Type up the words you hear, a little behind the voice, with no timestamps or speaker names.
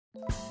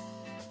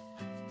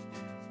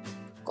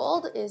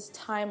Gold is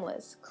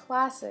timeless,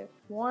 classic,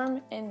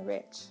 warm, and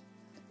rich.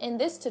 In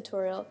this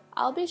tutorial,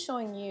 I'll be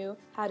showing you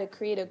how to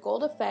create a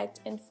gold effect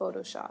in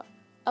Photoshop.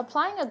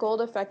 Applying a gold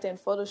effect in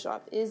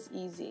Photoshop is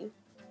easy.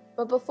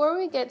 But before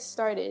we get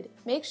started,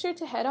 make sure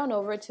to head on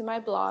over to my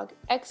blog,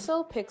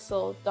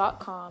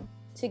 exopixel.com,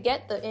 to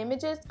get the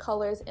images,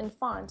 colors, and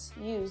fonts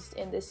used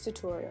in this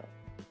tutorial.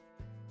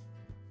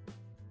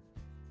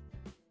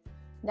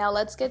 Now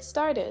let's get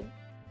started.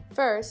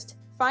 First,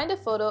 find a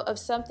photo of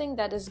something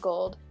that is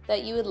gold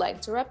that you would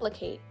like to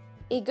replicate.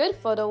 A good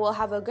photo will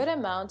have a good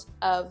amount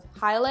of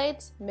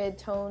highlights,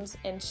 midtones,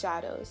 and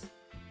shadows.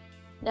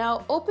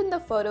 Now open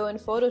the photo in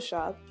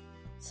Photoshop,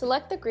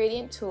 select the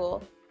gradient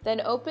tool, then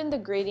open the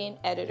gradient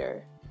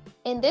editor.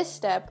 In this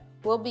step,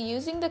 we'll be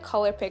using the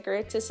color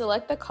picker to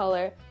select the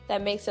color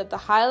that makes up the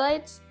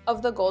highlights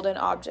of the golden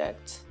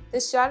object. The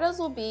shadows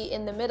will be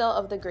in the middle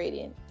of the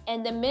gradient,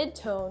 and the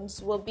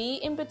midtones will be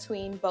in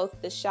between both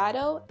the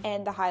shadow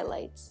and the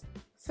highlights.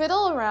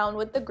 Fiddle around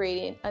with the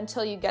gradient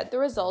until you get the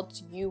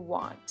results you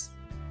want.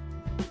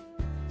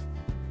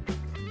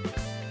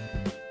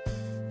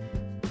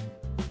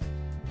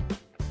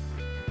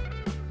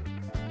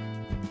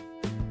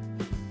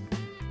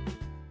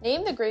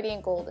 Name the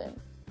gradient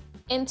golden.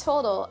 In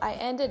total, I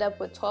ended up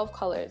with 12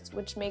 colors,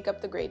 which make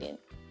up the gradient.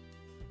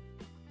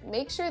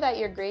 Make sure that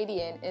your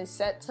gradient is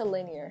set to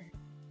linear.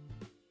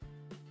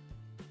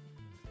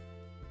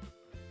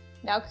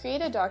 Now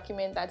create a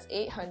document that's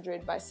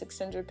 800 by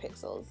 600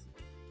 pixels.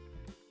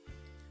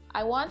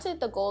 I wanted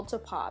the gold to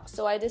pop,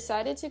 so I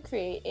decided to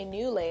create a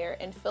new layer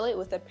and fill it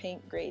with a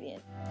pink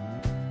gradient.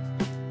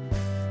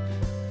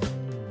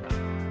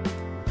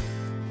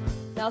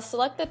 Now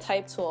select the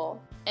type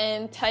tool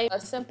and type a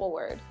simple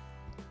word.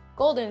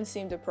 Golden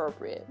seemed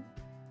appropriate.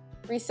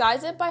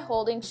 Resize it by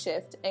holding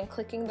Shift and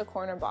clicking the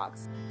corner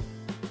box.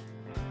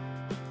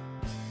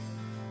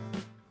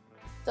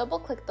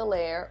 Double-click the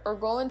layer or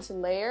go into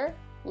Layer,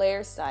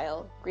 Layer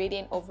Style,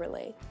 Gradient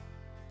Overlay.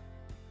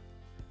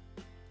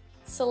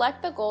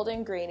 Select the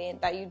golden gradient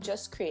that you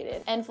just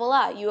created, and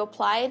voila, you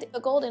applied a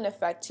golden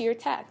effect to your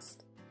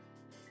text.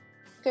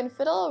 You can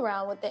fiddle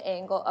around with the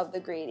angle of the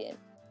gradient.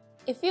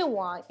 If you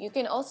want, you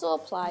can also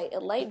apply a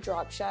light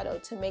drop shadow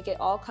to make it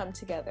all come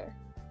together.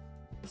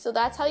 So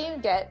that's how you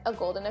get a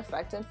golden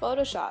effect in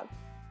Photoshop.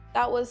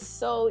 That was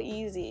so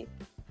easy.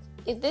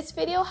 If this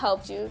video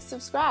helped you,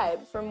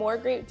 subscribe for more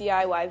great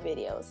DIY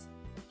videos.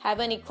 Have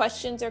any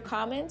questions or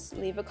comments?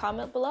 Leave a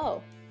comment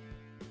below.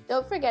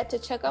 Don't forget to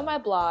check out my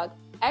blog,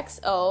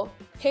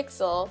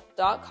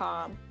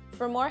 exopixel.com,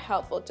 for more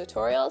helpful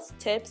tutorials,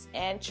 tips,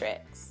 and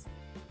tricks.